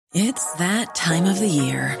It's that time of the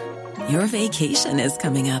year. Your vacation is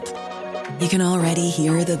coming up. You can already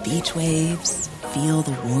hear the beach waves, feel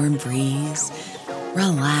the warm breeze,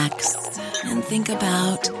 relax, and think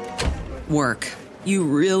about work. You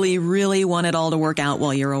really, really want it all to work out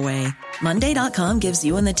while you're away. Monday.com gives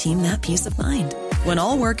you and the team that peace of mind. When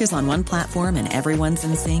all work is on one platform and everyone's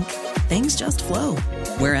in sync, things just flow.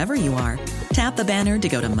 Wherever you are, tap the banner to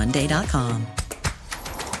go to Monday.com.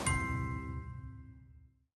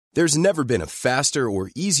 There's never been a faster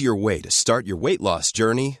or easier way to start your weight loss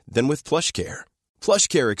journey than with PlushCare.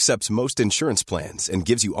 PlushCare accepts most insurance plans and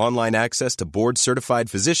gives you online access to board-certified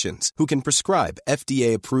physicians who can prescribe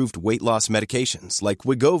FDA-approved weight loss medications like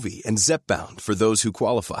Wegovy and Zepbound for those who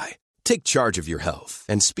qualify. Take charge of your health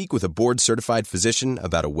and speak with a board-certified physician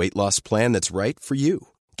about a weight loss plan that's right for you.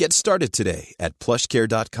 Get started today at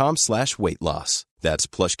plushcare.com/weight loss. That's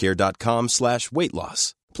plushcare.com/weight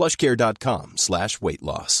loss. plushcare.com/weight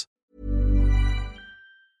loss.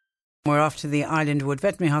 We're off to the Islandwood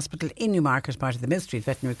Veterinary Hospital in Newmarket, part of the Mill Street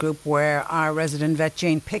Veterinary Group, where our resident vet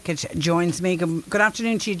Jane Pickett joins me. Good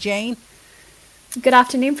afternoon to you, Jane. Good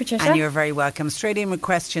afternoon, Patricia. And you're very welcome. Straight in with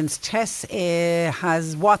questions. Tess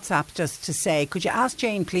has WhatsApped us to say, could you ask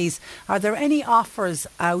Jane, please, are there any offers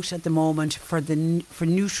out at the moment for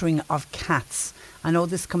neutering of cats? I know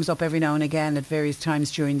this comes up every now and again at various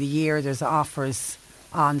times during the year. There's offers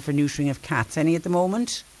on for neutering of cats. Any at the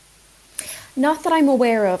moment? Not that I'm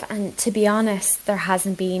aware of, and to be honest, there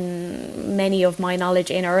hasn't been many of my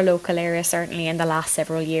knowledge in our local area, certainly in the last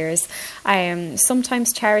several years.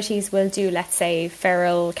 Sometimes charities will do, let's say,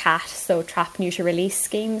 feral cat, so trap, neuter, release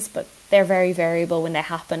schemes, but they're very variable when they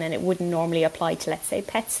happen, and it wouldn't normally apply to, let's say,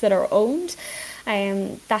 pets that are owned.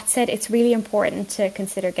 That said, it's really important to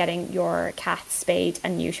consider getting your cats spayed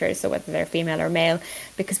and neutered, so whether they're female or male,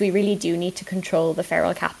 because we really do need to control the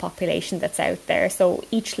feral cat population that's out there. So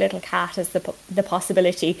each little cat has the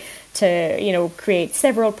possibility to, create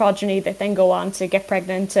several progeny that then go on to get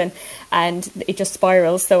pregnant, and it just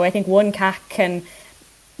spirals. So I think one cat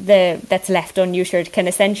that's left unneutered can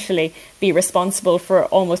essentially be responsible for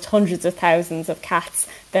almost hundreds of thousands of cats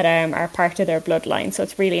that are part of their bloodline. So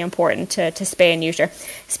it's really important to spay and neuter.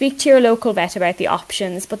 Speak to your local vet about the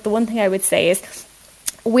options, but the one thing I would say is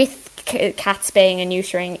with cat spaying and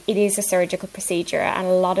neutering, it is a surgical procedure, and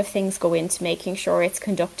a lot of things go into making sure it's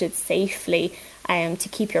conducted safely to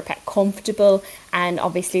keep your pet comfortable, and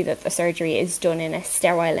obviously that the surgery is done in a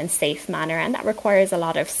sterile and safe manner, and that requires a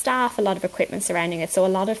lot of staff, a lot of equipment surrounding it, so a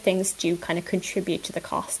lot of things do kind of contribute to the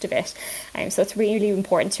cost of it. So it's really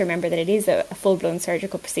important to remember that it is a full-blown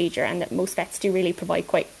surgical procedure, and that most vets do really provide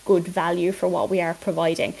quite good value for what we are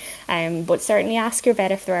providing. But certainly ask your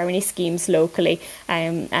vet if there are any schemes locally,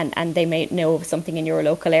 and they may know of something in your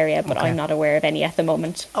local area, but okay. I'm not aware of any at the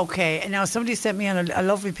moment. Okay, now somebody sent me on a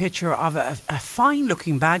lovely picture of a fine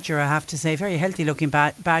looking badger, I have to say, very healthy looking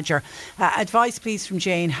badger. Advice please from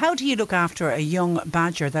Jane. How do you look after a young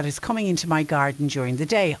badger that is coming into my garden during the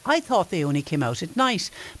day? I thought they only came out at night,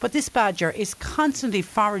 but this badger is constantly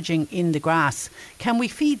foraging in the grass. Can we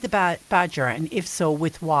feed the badger, and if so,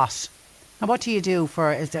 with what? And what do you do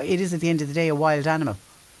it is at the end of the day a wild animal?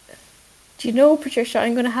 Do you know, Patricia,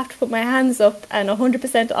 I'm going to have to put my hands up and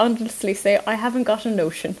 100% honestly say I haven't got a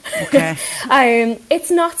notion. Okay. It's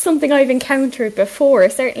not something I've encountered before.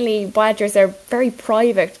 Certainly badgers are very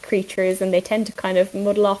private creatures, and they tend to kind of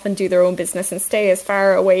muddle off and do their own business and stay as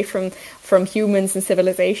far away from humans and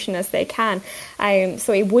civilization as they can.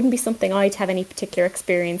 So it wouldn't be something I'd have any particular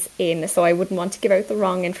experience in, so I wouldn't want to give out the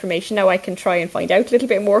wrong information. Now I can try and find out a little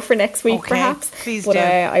bit more for next week, perhaps. Please but do.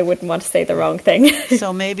 I wouldn't want to say the wrong thing.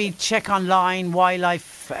 So maybe check online,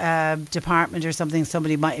 wildlife department or something.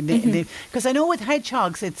 Somebody might, because I know with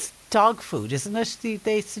hedgehogs it's dog food, isn't it?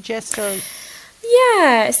 They suggest or.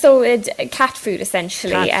 Yeah, so it's cat food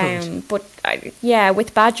essentially. Cat food. But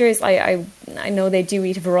with badgers, I know they do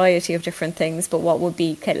eat a variety of different things, but what would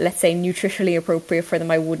be, let's say, nutritionally appropriate for them,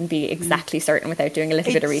 I wouldn't be exactly certain without doing a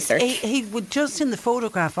little bit of research. He would, just in the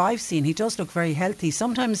photograph I've seen, he does look very healthy.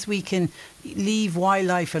 Sometimes we can leave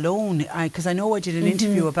wildlife alone, because I know I did an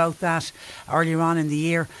interview about that earlier on in the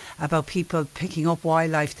year, about people picking up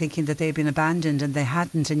wildlife thinking that they've been abandoned and they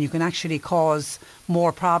hadn't, and you can actually cause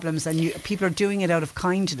more problems, and people are doing it out of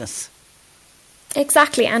kindness.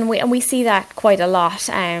 Exactly, and we see that quite a lot.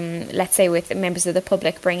 Let's say with members of the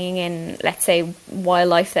public bringing in, let's say,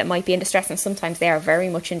 wildlife that might be in distress, and sometimes they are very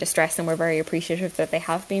much in distress, and we're very appreciative that they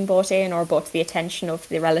have been brought in or brought to the attention of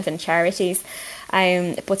the relevant charities.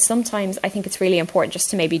 But sometimes I think it's really important just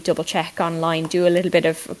to maybe double check online, do a little bit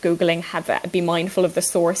of Googling, be mindful of the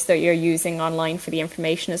source that you're using online for the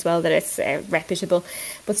information as well, that it's reputable.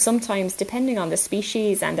 But sometimes, depending on the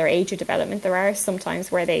species and their age of development, there are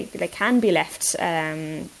sometimes where they can be left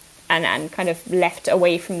and kind of left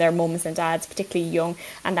away from their mums and dads, particularly young,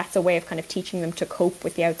 and that's a way of kind of teaching them to cope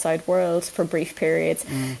with the outside world for brief periods.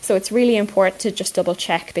 So it's really important to just double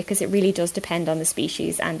check, because it really does depend on the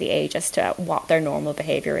species and the age as to what their normal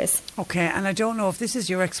behaviour is. Okay, and I don't know if this is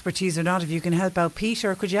your expertise or not, if you can help out.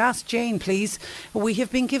 Peter, could you ask Jane, please? We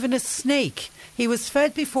have been given a snake. He was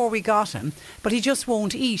fed before we got him, but he just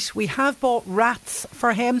won't eat. We have bought rats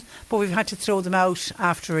for him, but we've had to throw them out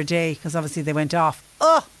after a day because obviously they went off.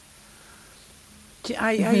 Oh!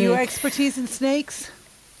 Are you expertise in snakes?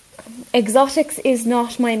 Exotics is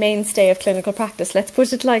not my mainstay of clinical practice, let's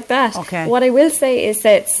put it like that. Okay. What I will say is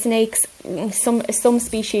that snakes, some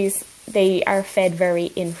species, they are fed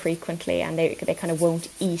very infrequently, and they kind of won't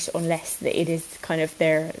eat unless it is kind of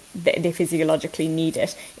they physiologically need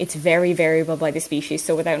it. It's very variable by the species,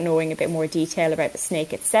 so without knowing a bit more detail about the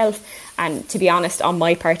snake itself, and to be honest, on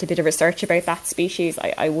my part, a bit of research about that species,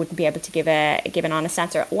 I wouldn't be able to give an honest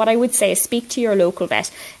answer. What I would say is speak to your local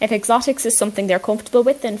vet. If exotics is something they're comfortable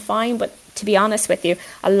with, then fine, but to be honest with you,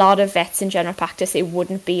 a lot of vets in general practice, it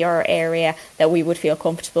wouldn't be our area that we would feel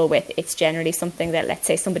comfortable with. It's generally something that, let's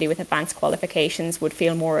say, somebody with advanced qualifications would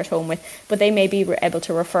feel more at home with, but they may be able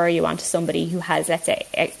to refer you on to somebody who has, let's say,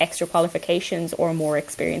 extra qualifications or more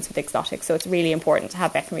experience with exotics. So it's really important to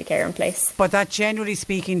have veterinary care in place. But that, generally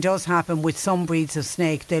speaking, does happen with some breeds of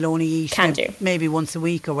snake. They'll only eat maybe once a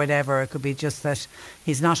week or whatever. It could be just that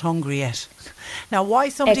he's not hungry yet. Now, why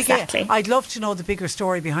somebody I'd love to know the bigger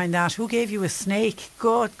story behind that. Who gave you a snake?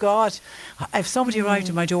 Good God. If somebody arrived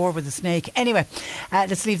at my door with a snake. Anyway,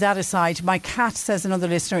 let's leave that aside. My cat, says another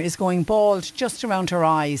listener, is going bald just around her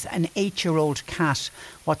eyes. An 8-year-old cat.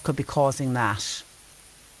 What could be causing that?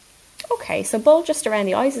 Okay, so bald just around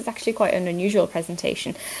the eyes is actually quite an unusual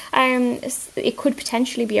presentation. It could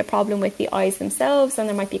potentially be a problem with the eyes themselves, and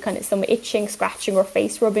there might be kind of some itching, scratching or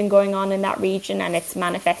face rubbing going on in that region, and it's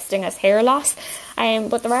manifesting as hair loss.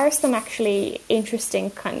 But there are some actually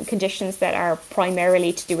interesting conditions that are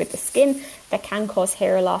primarily to do with the skin that can cause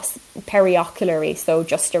hair loss periocularly, so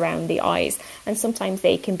just around the eyes. And sometimes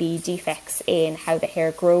they can be defects in how the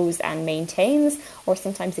hair grows and maintains, or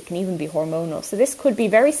sometimes it can even be hormonal. So this could be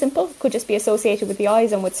very simple, could just be associated with the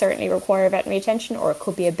eyes and would certainly require veterinary attention, or it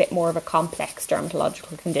could be a bit more of a complex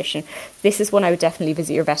dermatological condition. This is one I would definitely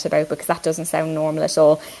visit your vet about, because that doesn't sound normal at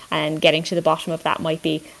all, and getting to the bottom of that might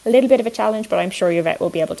be a little bit of a challenge, but I'm sure your vet will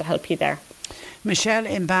be able to help you there. Michelle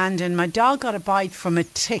in Bandon, my dog got a bite from a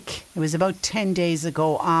tick. It was about 10 days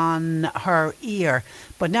ago on her ear.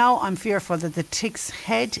 But now I'm fearful that the tick's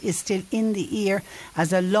head is still in the ear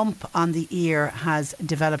as a lump on the ear has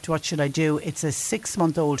developed. What should I do? It's a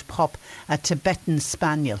 6-month-old pup, a Tibetan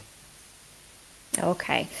Spaniel.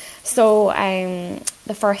 Okay, so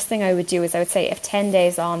the first thing I would do is I would say if 10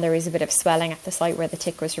 days on there is a bit of swelling at the site where the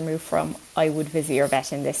tick was removed from, I would visit your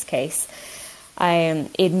vet in this case.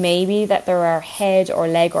 It may be that there are head or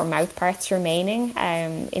leg or mouth parts remaining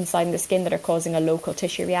inside the skin that are causing a local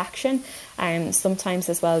tissue reaction. Sometimes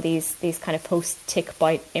as well these kind of post-tick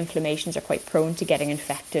bite inflammations are quite prone to getting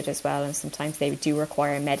infected as well, and sometimes they do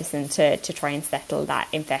require medicine to try and settle that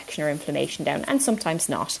infection or inflammation down, and sometimes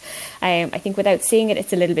not. I think without seeing it,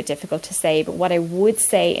 it's a little bit difficult to say, but what I would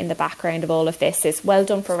say in the background of all of this is well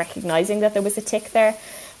done for recognising that there was a tick there.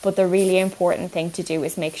 But the really important thing to do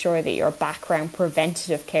is make sure that your background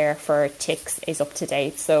preventative care for ticks is up to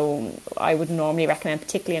date. So I would normally recommend,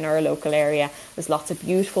 particularly in our local area, there's lots of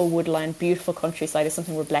beautiful woodland, beautiful countryside. It's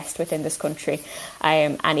something we're blessed with in this country.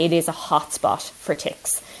 And it is a hotspot for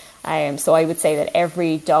ticks. So I would say that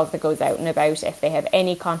every dog that goes out and about, if they have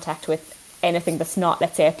any contact with anything that's not,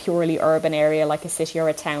 let's say, a purely urban area like a city or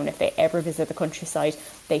a town, if they ever visit the countryside,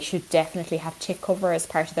 they should definitely have tick cover as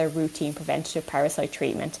part of their routine preventative parasite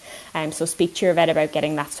treatment. So speak to your vet about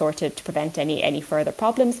getting that sorted to prevent any further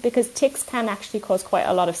problems, because ticks can actually cause quite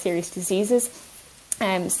a lot of serious diseases.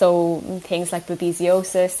 So things like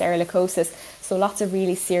babesiosis, ehrlichiosis, so lots of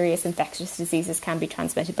really serious infectious diseases can be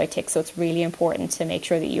transmitted by ticks. So it's really important to make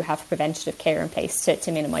sure that you have preventative care in place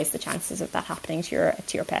to minimise the chances of that happening to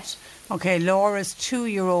your pet. Okay, Laura's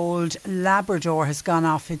 2-year-old Labrador has gone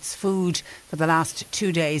off its food for the last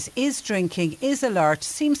 2 days. Is drinking, is alert,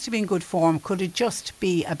 seems to be in good form. Could it just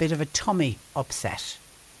be a bit of a tummy upset?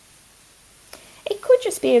 It could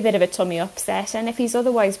just be a bit of a tummy upset, and if he's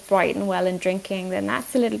otherwise bright and well and drinking, then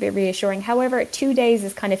that's a little bit reassuring. However, 2 days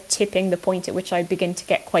is kind of tipping the point at which I begin to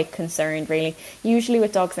get quite concerned, really. Usually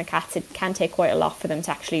with dogs and cats, it can take quite a lot for them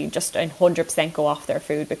to actually just 100% go off their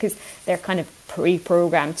food, because they're kind of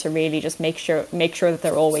pre-programmed to really just make sure that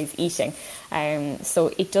they're always eating.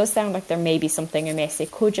 So it does sound like there may be something amiss.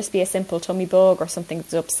 It could just be a simple tummy bug or something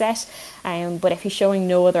that's upset. But if he's showing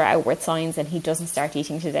no other outward signs and he doesn't start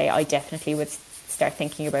eating today, I definitely would start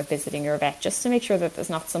thinking about visiting your vet, just to make sure that there's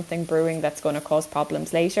not something brewing that's going to cause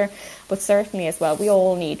problems later. But certainly as well, we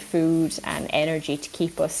all need food and energy to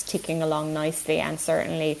keep us ticking along nicely, and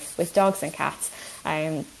certainly with dogs and cats,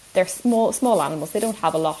 they're small animals. They don't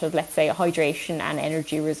have a lot of, let's say, hydration and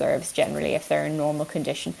energy reserves generally if they're in normal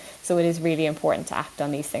condition. So it is really important to act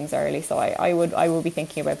on these things early. So I would be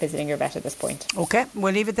thinking about visiting your vet at this point. Okay,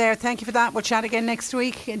 we'll leave it there. Thank you for that. We'll chat again next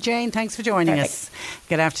week. Jane, thanks for joining us.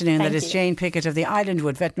 Good afternoon. That is Jane Pickett of the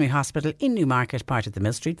Islandwood Veterinary Hospital in Newmarket, part of the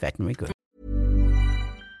Mill Street Veterinary Group.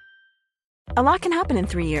 A lot can happen in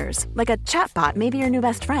 3 years, like a chatbot may be your new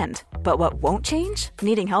best friend. But what won't change?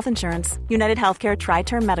 Needing health insurance. United Healthcare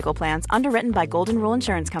Tri-Term Medical Plans, underwritten by Golden Rule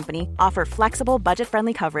Insurance Company, offer flexible,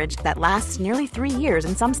 budget-friendly coverage that lasts nearly 3 years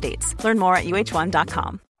in some states. Learn more at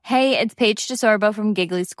uh1.com. Hey, it's Paige DeSorbo from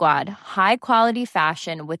Giggly Squad. High quality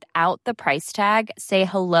fashion without the price tag. Say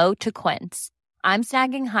hello to Quince. I'm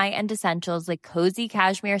snagging high-end essentials like cozy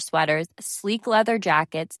cashmere sweaters, sleek leather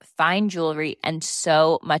jackets, fine jewelry, and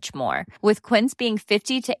so much more. With Quince being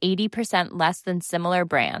 50 to 80% less than similar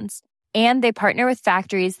brands. And they partner with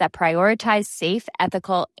factories that prioritize safe,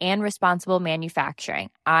 ethical, and responsible manufacturing.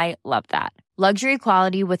 I love that. Luxury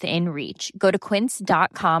quality within reach. Go to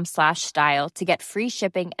quince.com/style to get free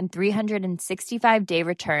shipping and 365-day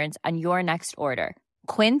returns on your next order.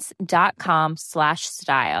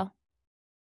 Quince.com/style.